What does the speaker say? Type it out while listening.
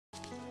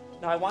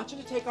Now, I want you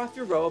to take off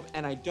your robe,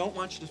 and I don't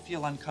want you to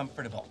feel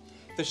uncomfortable.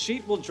 The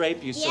sheet will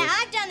drape you, so... Yeah,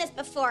 I've done this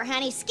before,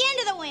 honey. Skin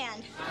to the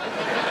wind.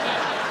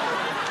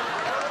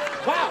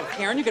 Wow,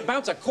 Karen, you could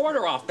bounce a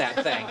quarter off that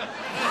thing.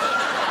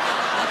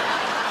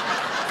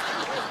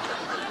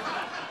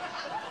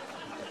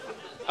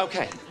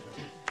 Okay.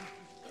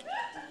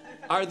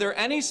 Are there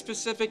any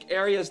specific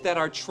areas that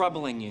are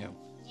troubling you?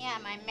 Yeah,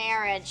 my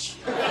marriage.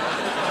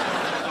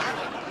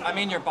 I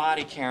mean your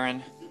body,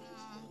 Karen.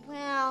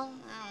 Well,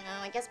 I don't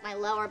know. I guess my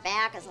lower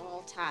back is a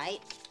little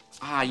tight.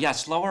 Ah,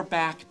 yes, lower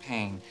back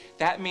pain.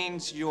 That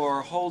means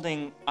you're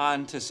holding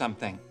on to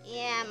something.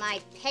 Yeah,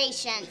 my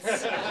patience.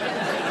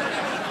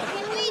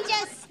 Can we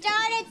just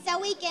start it so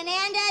we can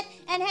end it?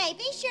 And hey,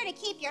 be sure to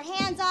keep your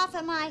hands off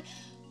of my...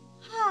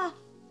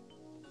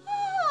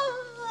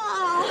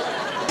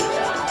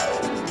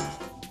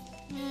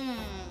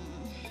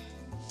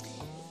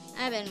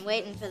 I've been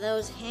waiting for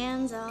those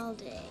hands all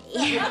day.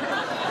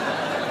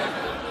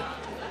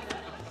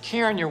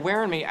 Karen, you're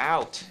wearing me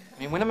out. I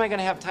mean, when am I going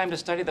to have time to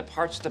study the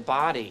parts of the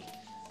body?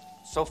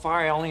 So far,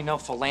 I only know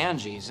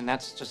phalanges, and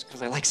that's just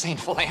because I like saying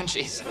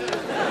phalanges. Honey,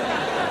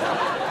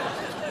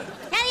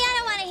 I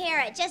don't want to hear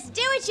it. Just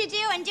do what you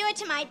do and do it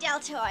to my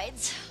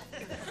deltoids.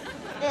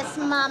 This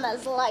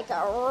mama's like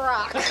a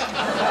rock.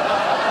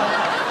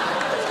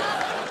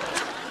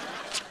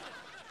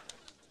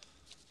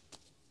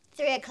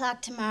 3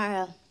 o'clock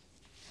tomorrow.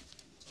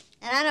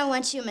 And I don't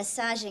want you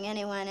massaging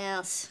anyone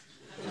else.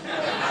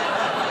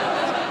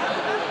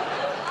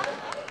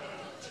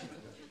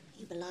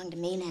 You belong to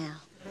me now.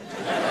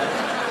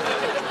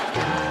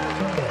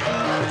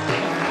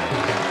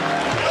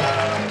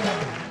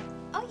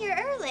 Oh, you're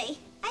early.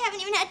 I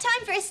haven't even had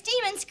time for a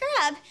steam and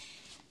scrub.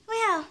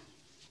 Well,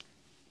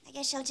 I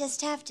guess you'll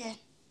just have to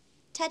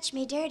touch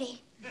me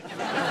dirty.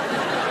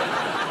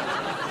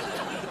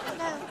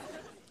 Hello.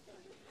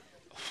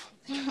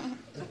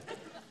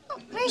 Oh,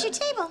 where's your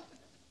table?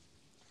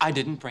 I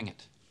didn't bring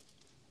it.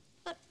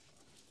 What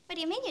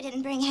do you mean you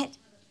didn't bring it?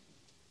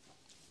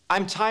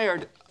 I'm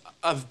tired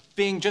of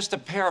being just a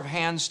pair of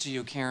hands to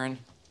you, Karen.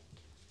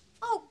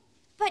 Oh,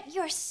 but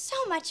you're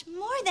so much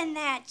more than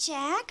that,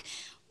 Jack.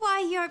 Why,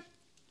 you're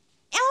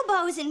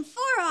elbows and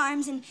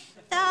forearms and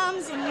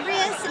thumbs and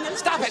wrists and...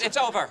 Stop it, it's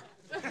over.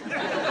 Over?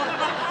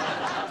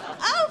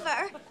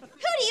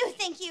 Who do you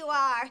think you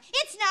are?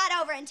 It's not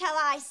over until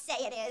I say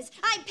it is.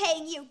 I'm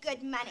paying you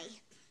good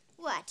money.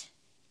 What?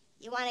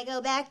 You want to go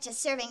back to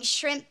serving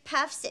shrimp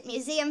puffs at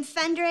museum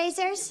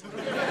fundraisers?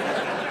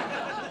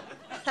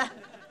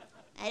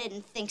 I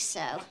didn't think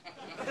so.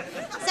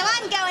 So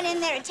I'm going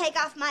in there to take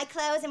off my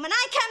clothes, and when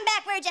I come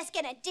back, we're just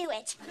gonna do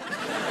it.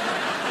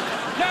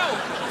 No!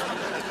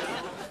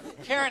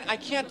 Karen, I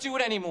can't do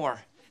it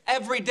anymore.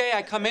 Every day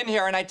I come in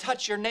here and I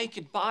touch your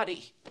naked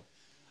body.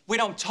 We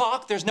don't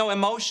talk, there's no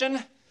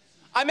emotion.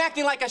 I'm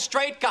acting like a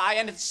straight guy,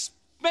 and it's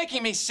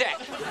making me sick.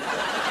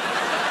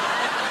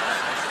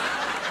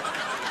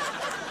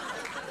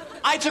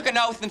 I took an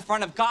oath in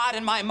front of God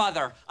and my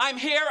mother. I'm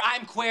here,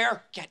 I'm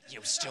queer, get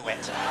used to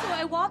it. So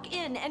I walk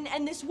in,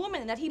 and this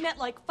woman that he met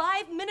like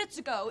 5 minutes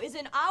ago is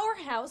in our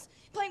house,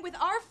 playing with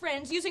our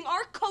friends, using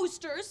our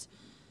coasters,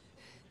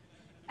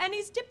 and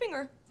he's dipping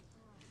her.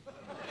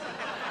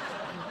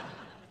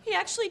 He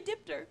actually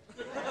dipped her.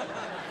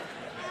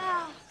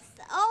 Oh, it's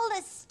the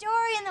oldest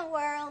story in the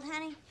world,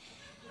 honey.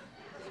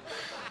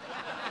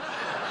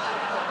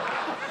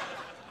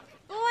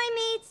 Boy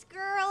meets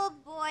girl,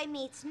 boy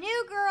meets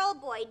new girl,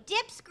 boy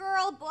dips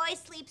girl, boy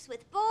sleeps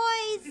with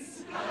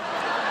boys.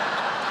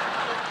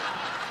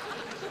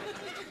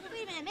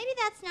 Wait a minute, maybe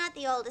that's not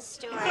the oldest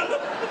story.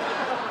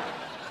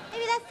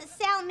 Maybe that's the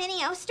Sal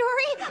Mineo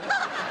story. But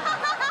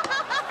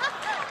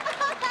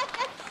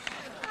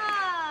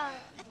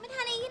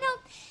honey, you know,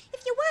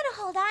 if you want to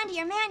hold on to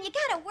your man, you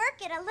gotta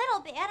work it a little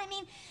bit. I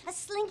mean, a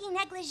slinky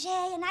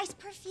negligee, a nice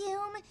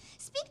perfume.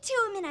 Speak to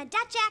him in a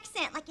Dutch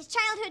accent like his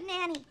childhood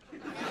nanny. Hey,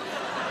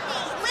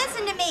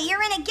 listen to me.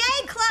 You're in a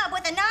gay club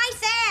with a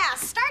nice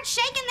ass. Start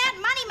shaking that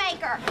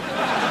moneymaker.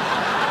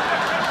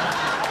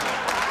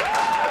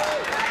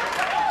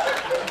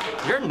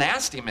 You're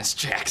nasty, Miss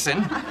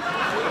Jackson.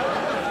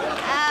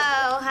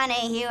 Oh,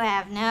 honey, you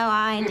have no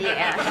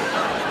idea.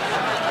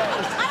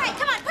 All right,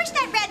 come on, push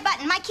that red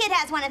button. My kid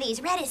has one of these.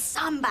 Red is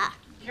samba.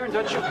 Karen,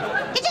 don't you...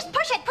 You just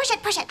push it, push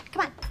it, push it.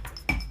 Come on.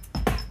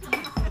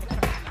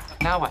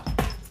 Now what?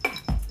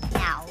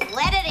 Now,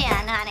 let it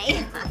in,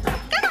 honey.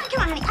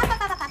 Come on, honey.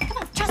 Up. Come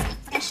on, trust me.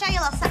 I'm gonna show you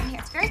a little something here.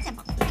 It's very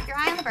simple. Keep your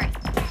eye on the birdie.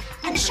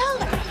 And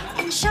shoulder.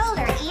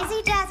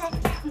 Easy does it.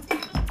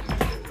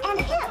 And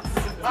hips.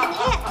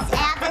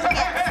 Add the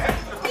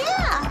hips.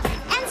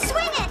 Yeah. And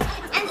swing it.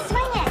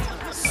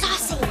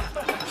 Saucy.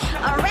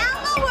 Around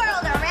the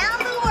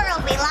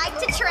world, we like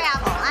to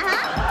travel.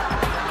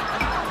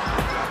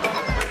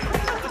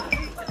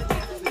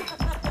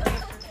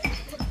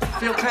 I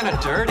feel kind of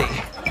dirty.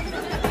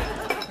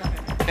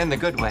 In the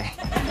good way.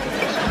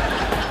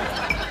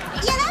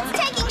 Yeah, that's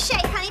taking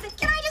shape, honey, but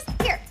can I just...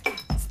 Here,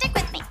 stick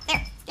with me.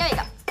 There you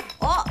go.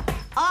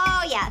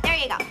 Oh, yeah, there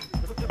you go.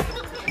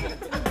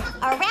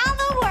 Around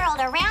the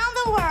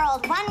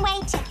world, one way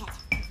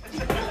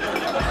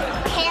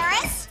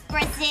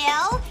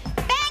Brazil,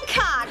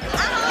 Bangkok.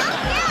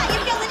 Yeah, you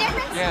feel the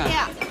difference?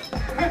 Yeah.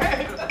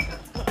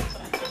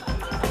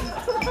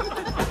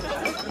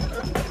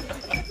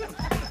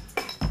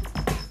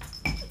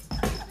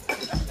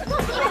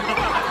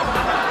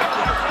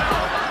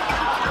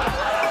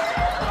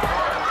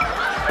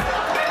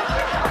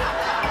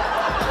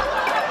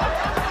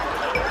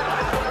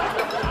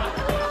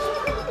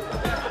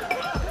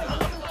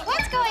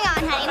 What's going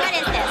on, honey? What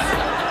is this?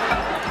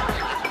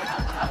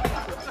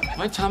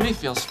 My tummy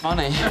feels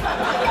funny. Turn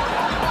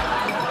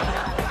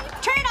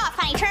it off,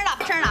 honey. Turn it off.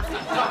 Turn it off.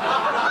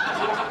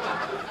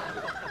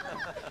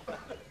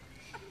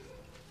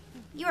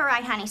 You were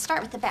right, honey.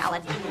 Start with the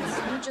ballad.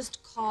 You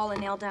just call and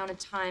nail down a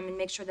time and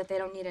make sure that they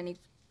don't need any...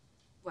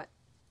 What?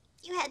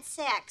 You had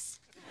sex.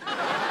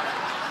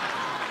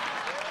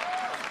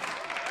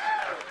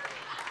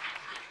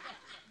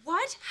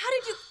 What? How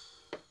did you...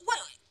 What?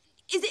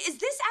 Is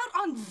this out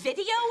on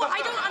video?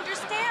 I don't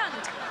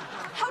understand.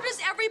 How does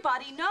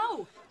everybody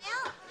know?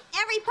 Well,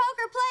 every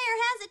poker player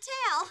has a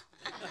tell.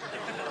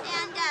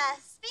 And,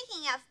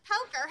 speaking of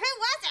poker, who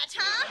was it,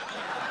 huh?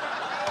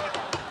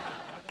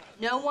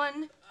 No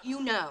one you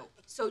know.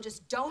 So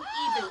just don't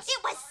even...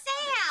 It was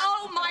Sam!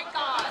 Oh, my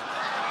God.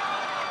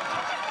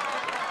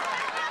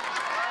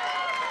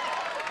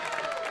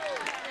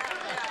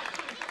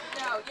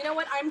 No, you know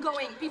what? I'm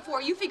going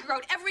before you figure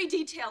out every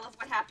detail of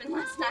what happened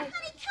last night. Honey,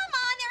 come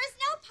on. There is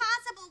no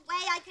possible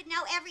way I could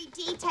know every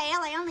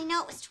detail. I only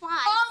know it was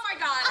twice. Oh, my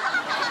God.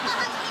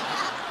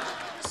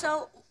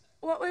 So,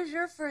 what was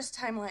your first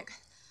time like?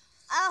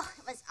 Oh,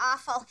 it was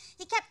awful.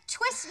 He kept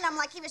twisting them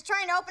like he was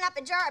trying to open up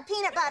a jar of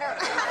peanut butter.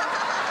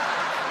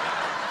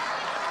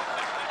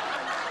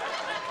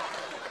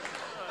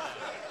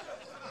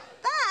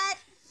 But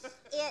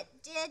it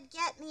did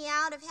get me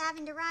out of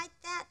having to write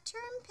that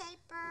term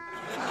paper.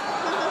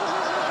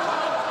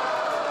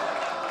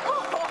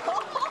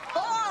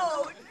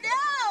 Oh,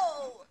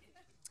 no!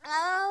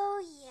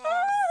 Oh,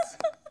 yes.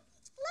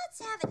 Let's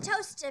have a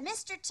toast to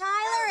Mr.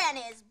 Tyler and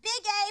his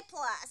big A+.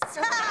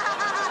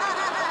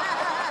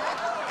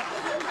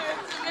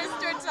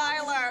 Mr.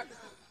 Tyler.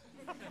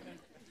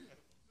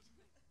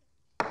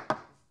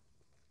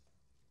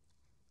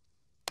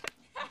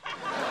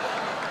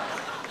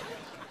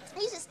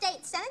 He's a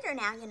state senator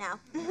now, you know.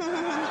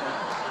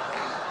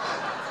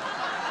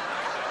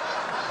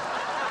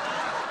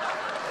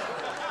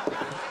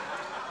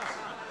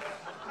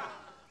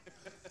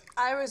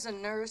 I was a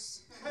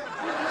nurse.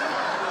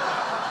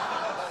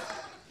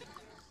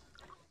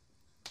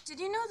 Did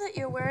you know that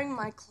you're wearing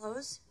my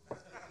clothes? Yeah,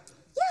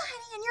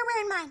 honey, and you're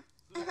wearing mine.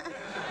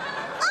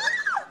 Oh,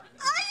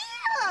 I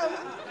am!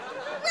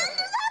 When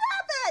did that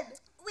happen?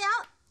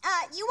 Well,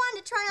 you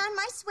wanted to try on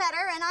my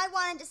sweater, and I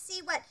wanted to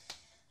see what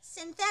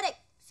synthetic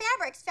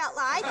fabrics felt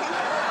like.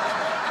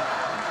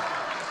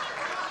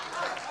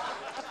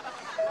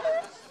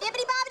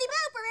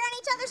 Bibbidi-bobbidi-boop, we're wearing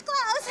each other's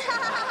clothes.